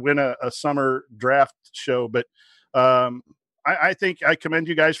to win a summer draft show. But I think I commend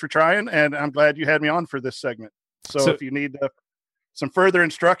you guys for trying, and I'm glad you had me on for this segment. So if you need some further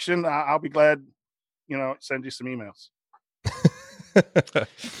instruction, I'll be glad, send you some emails.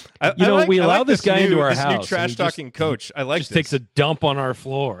 We allow this guy into our house. New trash talking coach. I like. Just takes a dump on our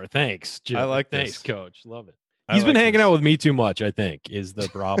floor. Thanks, Jim. I like. Thanks, this. Coach. Love it. He's been hanging out with me too much, I think, is the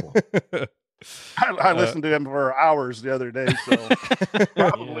problem. I listened to him for hours the other day, so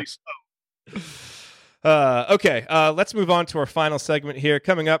probably so. Okay, let's move on to our final segment here.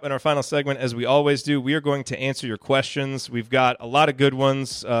 Coming up in our final segment, as we always do, we are going to answer your questions. We've got a lot of good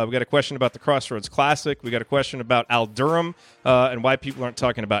ones. We've got a question about the Crossroads Classic. We got a question about Al Durham and why people aren't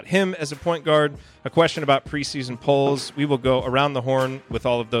talking about him as a point guard. A question about preseason polls. We will go around the horn with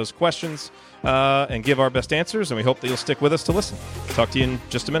all of those questions and give our best answers, and we hope that you'll stick with us to listen. Talk to you in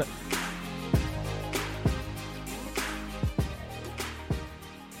just a minute.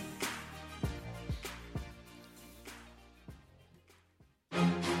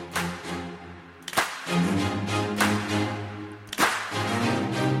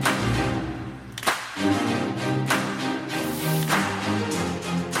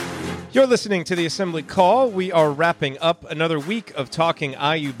 You're listening to the Assembly Call. We are wrapping up another week of talking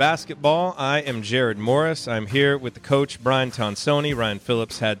IU basketball. I am Jared Morris. I'm here with the coach, Brian Tonsoni. Ryan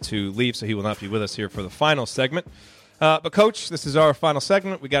Phillips had to leave, so he will not be with us here for the final segment. But, Coach, this is our final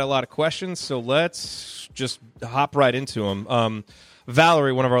segment. We got a lot of questions, so let's just hop right into them.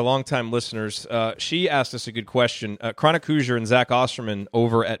 Valerie, one of our longtime listeners, she asked us a good question. Chronic Hoosier and Zach Osterman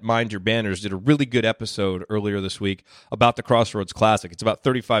over at Mind Your Banners did a really good episode earlier this week about the Crossroads Classic. It's about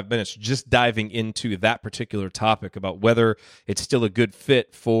 35 minutes just diving into that particular topic about whether it's still a good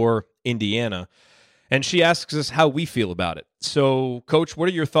fit for Indiana. And she asks us how we feel about it. So, Coach, what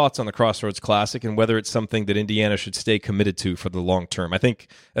are your thoughts on the Crossroads Classic and whether it's something that Indiana should stay committed to for the long term? I think,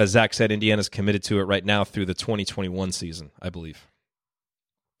 as Zach said, Indiana's committed to it right now through the 2021 season, I believe.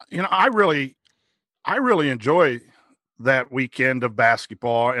 I really enjoy that weekend of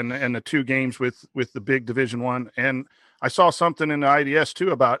basketball and the two games with the big Division I. And I saw something in the IDS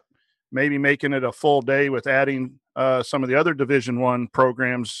too about maybe making it a full day with adding some of the other Division I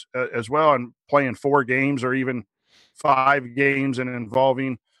programs as well, and playing 4 games or even 5 games and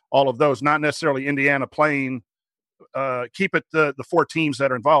involving all of those. Not necessarily Indiana playing. Keep it the 4 teams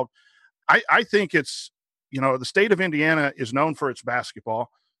that are involved. I think it's, the state of Indiana is known for its basketball.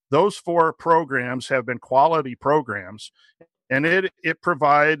 Those 4 programs have been quality programs, and it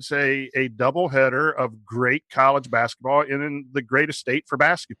provides a doubleheader of great college basketball in the greatest state for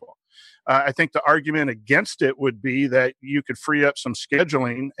basketball. I think the argument against it would be that you could free up some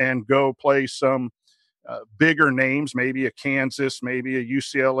scheduling and go play some bigger names, maybe a Kansas, maybe a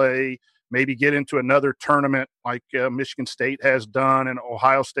UCLA, maybe get into another tournament like Michigan State has done and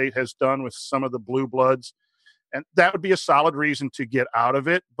Ohio State has done with some of the blue bloods. And that would be a solid reason to get out of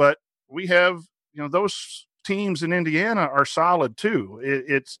it. But we have, those teams in Indiana are solid too.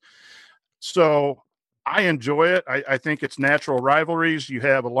 It's so I enjoy it. I think it's natural rivalries. You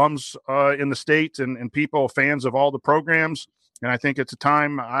have alums in the state and people, fans of all the programs. And I think it's a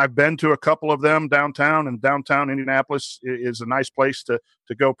time. I've been to a couple of them downtown, and downtown Indianapolis is a nice place to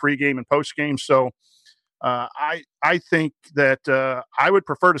go pregame and postgame. So I think that I would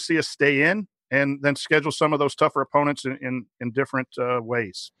prefer to see us stay in and then schedule some of those tougher opponents in different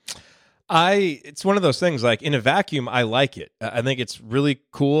ways. It's one of those things, like in a vacuum, I like it. I think it's really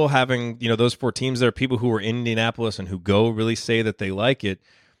cool having, those 4 teams there, people who are in Indianapolis and who go really say that they like it.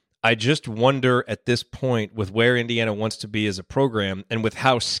 I just wonder at this point, with where Indiana wants to be as a program and with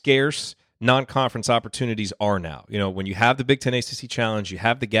how scarce non-conference opportunities are now. When you have the Big Ten ACC Challenge, you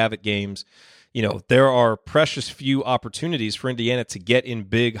have the Gavitt games, there are precious few opportunities for Indiana to get in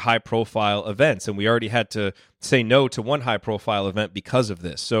big, high-profile events, and we already had to say no to one high-profile event because of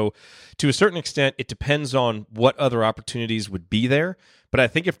this. So to a certain extent, it depends on what other opportunities would be there, but I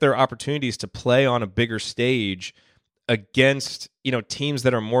think if there are opportunities to play on a bigger stage against, teams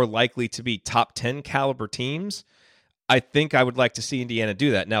that are more likely to be top 10 caliber teams, I think I would like to see Indiana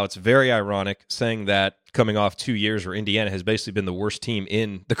do that. Now, it's very ironic saying that coming off 2 years where Indiana has basically been the worst team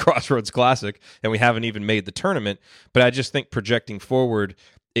in the Crossroads Classic, and we haven't even made the tournament. But I just think projecting forward,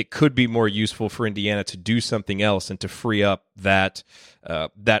 it could be more useful for Indiana to do something else and to free up that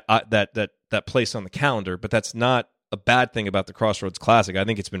place on the calendar. But that's not a bad thing about the Crossroads Classic. I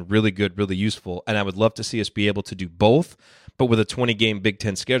think it's been really good, really useful, and I would love to see us be able to do both. But with a 20-game Big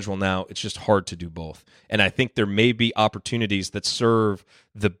Ten schedule now, it's just hard to do both. And I think there may be opportunities that serve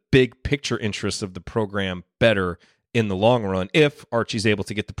the big picture interests of the program better in the long run if Archie's able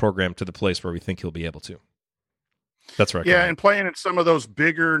to get the program to the place where we think he'll be able to. That's right. Yeah, and playing in some of those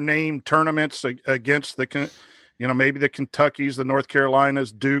bigger name tournaments against the, maybe the Kentuckys, the North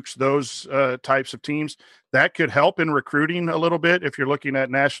Carolinas, Dukes, those types of teams, that could help in recruiting a little bit if you're looking at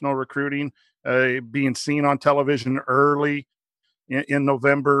national recruiting, being seen on television early in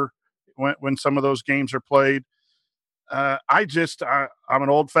November when some of those games are played. I'm an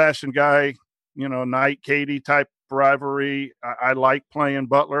old-fashioned guy, Knight, Katy type rivalry. I like playing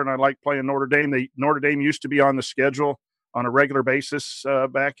Butler and I like playing Notre Dame. Notre Dame used to be on the schedule on a regular basis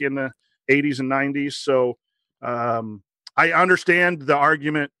back in the 80s and 90s. So I understand the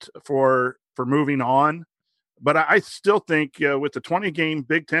argument for moving on, but I still think with the 20-game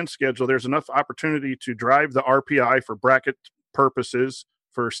Big Ten schedule, there's enough opportunity to drive the RPI for bracket purposes,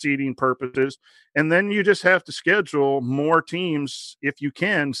 for seeding purposes, and then you just have to schedule more teams if you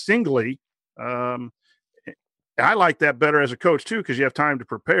can singly. I like that better as a coach too, because you have time to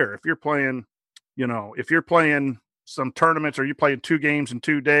prepare. If you're playing, some tournaments, or you're playing 2 games in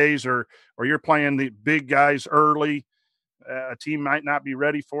 2 days, or you're playing the big guys early, a team might not be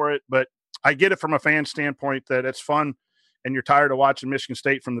ready for it. But I get it from a fan standpoint that it's fun, and you're tired of watching Michigan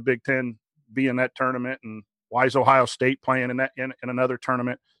State from the Big Ten be in that tournament, and why is Ohio State playing in another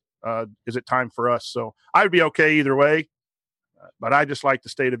tournament? Is it time for us? So I would be okay either way, but I just like the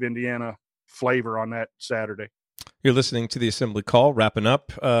state of Indiana flavor on that Saturday. You're listening to the Assembly Call, wrapping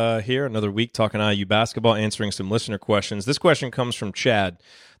up here, another week talking IU basketball, answering some listener questions. This question comes from Chad.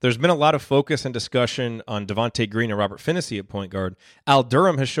 There's been a lot of focus and discussion on Devontae Green and Robert Finney at point guard. Al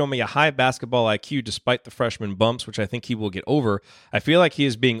Durham has shown me a high basketball IQ despite the freshman bumps, which I think he will get over. I feel like he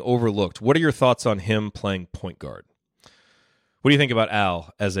is being overlooked. What are your thoughts on him playing point guard? What do you think about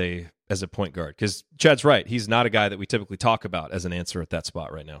Al as a point guard? Because Chad's right. He's not a guy that we typically talk about as an answer at that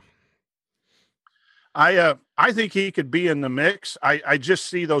spot right now. I think he could be in the mix. I just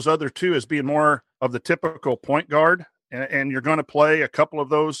see those other two as being more of the typical point guard, and you're going to play a couple of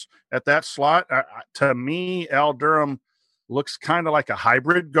those at that slot. To me, Al Durham looks kind of like a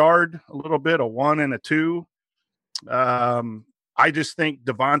hybrid guard, a little bit, a 1 and a 2. I just think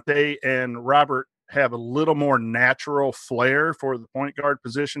Devontae and Robert have a little more natural flair for the point guard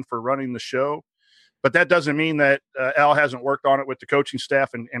position for running the show. But that doesn't mean that Al hasn't worked on it with the coaching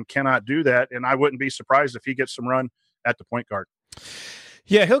staff and cannot do that. And I wouldn't be surprised if he gets some run at the point guard.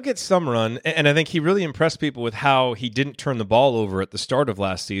 Yeah, he'll get some run. And I think he really impressed people with how he didn't turn the ball over at the start of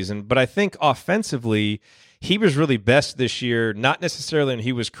last season. But I think offensively, he was really best this year, not necessarily when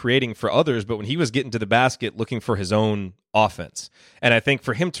he was creating for others, but when he was getting to the basket looking for his own offense. And I think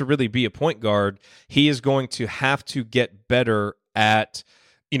for him to really be a point guard, he is going to have to get better at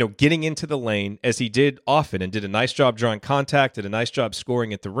getting into the lane, as he did often and did a nice job drawing contact, did a nice job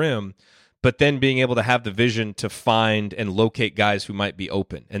scoring at the rim, but then being able to have the vision to find and locate guys who might be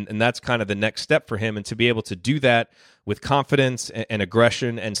open. And that's kind of the next step for him, and to be able to do that with confidence and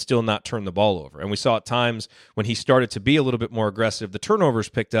aggression and still not turn the ball over. And we saw at times when he started to be a little bit more aggressive, the turnovers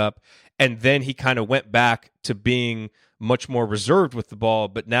picked up, and then he kind of went back to being much more reserved with the ball,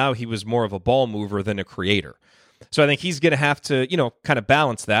 but now he was more of a ball mover than a creator. So I think he's going to have to, kind of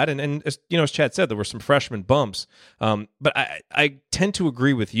balance that. And as Chad said, there were some freshman bumps. But I tend to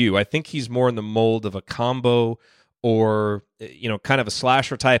agree with you. I think he's more in the mold of a combo or, kind of a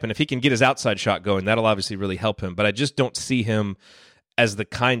slasher type. And if he can get his outside shot going, that'll obviously really help him. But I just don't see him as the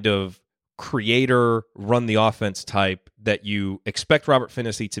kind of creator, run the offense type that you expect Robert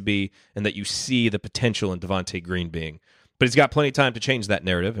Finney to be and that you see the potential in Devontae Green being. But he's got plenty of time to change that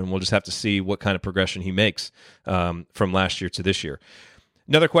narrative, and we'll just have to see what kind of progression he makes from last year to this year.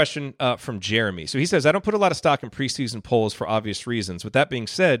 Another question from Jeremy. So he says, I don't put a lot of stock in preseason polls for obvious reasons. With that being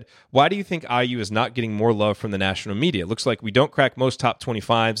said, why do you think IU is not getting more love from the national media? It looks like we don't crack most top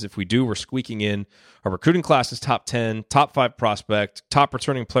 25s. If we do, we're squeaking in. Our recruiting class is top 10, top 5 prospect, top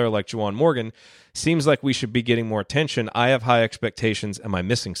returning player like Juwan Morgan. Seems like we should be getting more attention. I have high expectations. Am I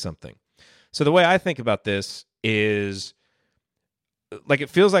missing something? So the way I think about this is, it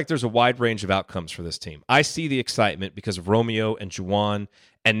feels like there's a wide range of outcomes for this team. I see the excitement because of Romeo and Juwan,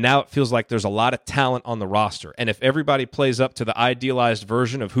 and now it feels like there's a lot of talent on the roster. And if everybody plays up to the idealized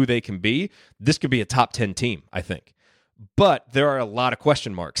version of who they can be, this could be a top 10 team, I think. But there are a lot of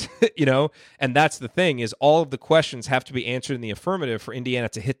question marks, and that's the thing is all of the questions have to be answered in the affirmative for Indiana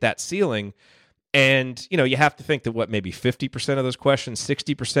to hit that ceiling. And, you have to think that maybe 50% of those questions,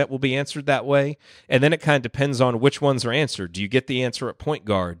 60% will be answered that way. And then it kind of depends on which ones are answered. Do you get the answer at point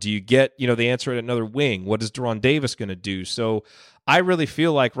guard? Do you get, the answer at another wing? What is Deron Davis going to do? So I really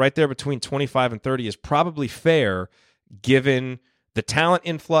feel like right there between 25 and 30 is probably fair given the talent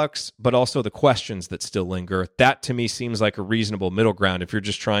influx, but also the questions that still linger. That to me seems like a reasonable middle ground if you're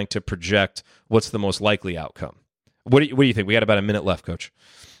just trying to project what's the most likely outcome. What do you think? We got about a minute left, Coach.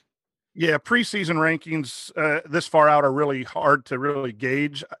 Yeah, preseason rankings this far out are really hard to really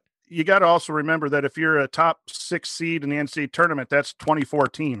gauge. You got to also remember that if you're a top 6 seed in the NCAA tournament, that's 24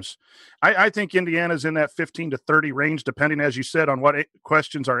 teams. I think Indiana's in that 15 to 30 range, depending, as you said, on what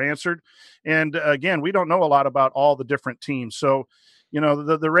questions are answered. And again, we don't know a lot about all the different teams. So,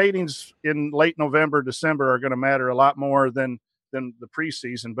 the ratings in late November, December are going to matter a lot more than the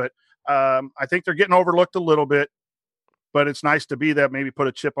preseason. But I think they're getting overlooked a little bit. But it's nice to be that, maybe put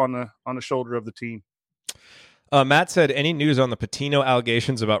a chip on the shoulder of the team. Matt said, any news on the Patino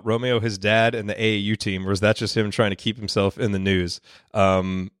allegations about Romeo, his dad, and the AAU team, or is that just him trying to keep himself in the news?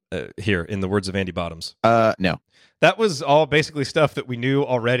 Here, in the words of Andy Bottoms. No. That was all basically stuff that we knew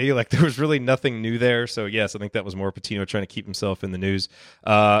already. There was really nothing new there. So, yes, I think that was more Patino trying to keep himself in the news.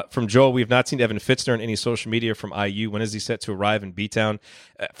 From Joel, we have not seen Evan Fitzner in any social media from IU. When is he set to arrive in B-Town?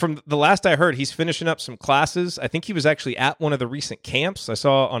 From the last I heard, he's finishing up some classes. I think he was actually at one of the recent camps. I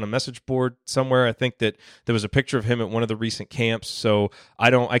saw on a message board somewhere, I think that there was a picture of him at one of the recent camps. So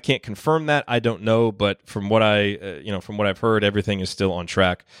I can't confirm that. I don't know. But from what from what I've heard, everything is still on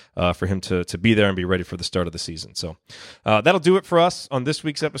track for him to be there and be ready for the start of the season. So that'll do it for us on this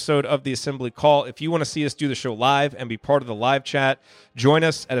week's episode of the Assembly Call. If you want to see us do the show live and be part of the live chat, join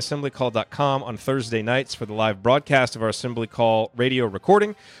us at assemblycall.com on Thursday nights for the live broadcast of our Assembly Call radio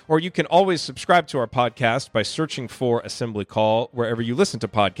recording, or you can always subscribe to our podcast by searching for Assembly Call wherever you listen to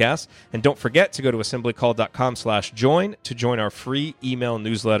podcasts. And don't forget to go to assemblycall.com/join to join our free email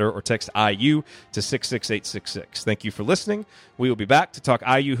newsletter or text IU to 66866. Thank you for listening. We will be back to talk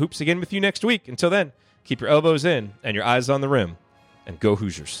IU hoops again with you next week. Until then, keep your elbows in and your eyes on the rim, and go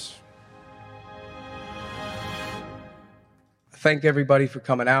Hoosiers. Thank everybody for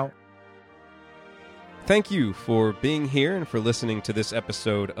coming out. Thank you for being here and for listening to this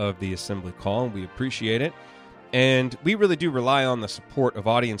episode of the Assembly Call. We appreciate it. And we really do rely on the support of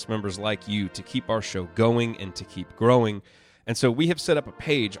audience members like you to keep our show going and to keep growing. And so we have set up a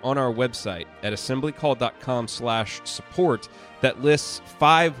page on our website at assemblycall.com/support that lists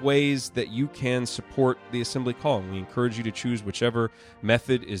 5 ways that you can support the Assembly Call. And we encourage you to choose whichever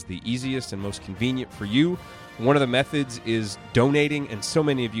method is the easiest and most convenient for you. One of the methods is donating, and so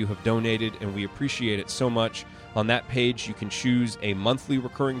many of you have donated, and we appreciate it so much. On that page, you can choose a monthly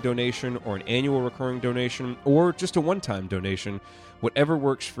recurring donation or an annual recurring donation or just a one-time donation, whatever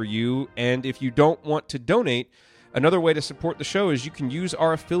works for you. And if you don't want to donate, another way to support the show is you can use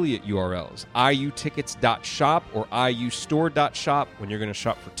our affiliate URLs, iutickets.shop or iustore.shop when you're going to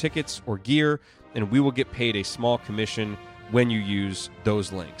shop for tickets or gear, and we will get paid a small commission when you use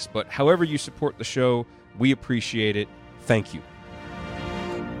those links. But however you support the show, we appreciate it. Thank you.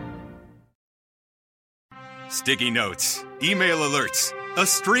 Sticky notes, email alerts, a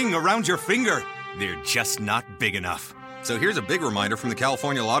string around your finger. They're just not big enough. So here's a big reminder from the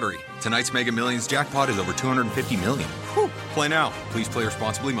California Lottery. Tonight's Mega Millions jackpot is over $250 million. Whew. Play now. Please play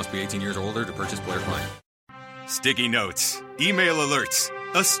responsibly. Must be 18 years or older to purchase player client. Sticky notes, email alerts,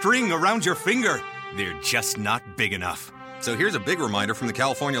 a string around your finger. They're just not big enough. So here's a big reminder from the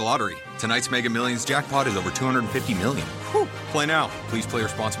California Lottery. Tonight's Mega Millions jackpot is over $250 million. Whew. Play now. Please play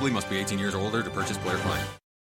responsibly. Must be 18 years or older to purchase player client.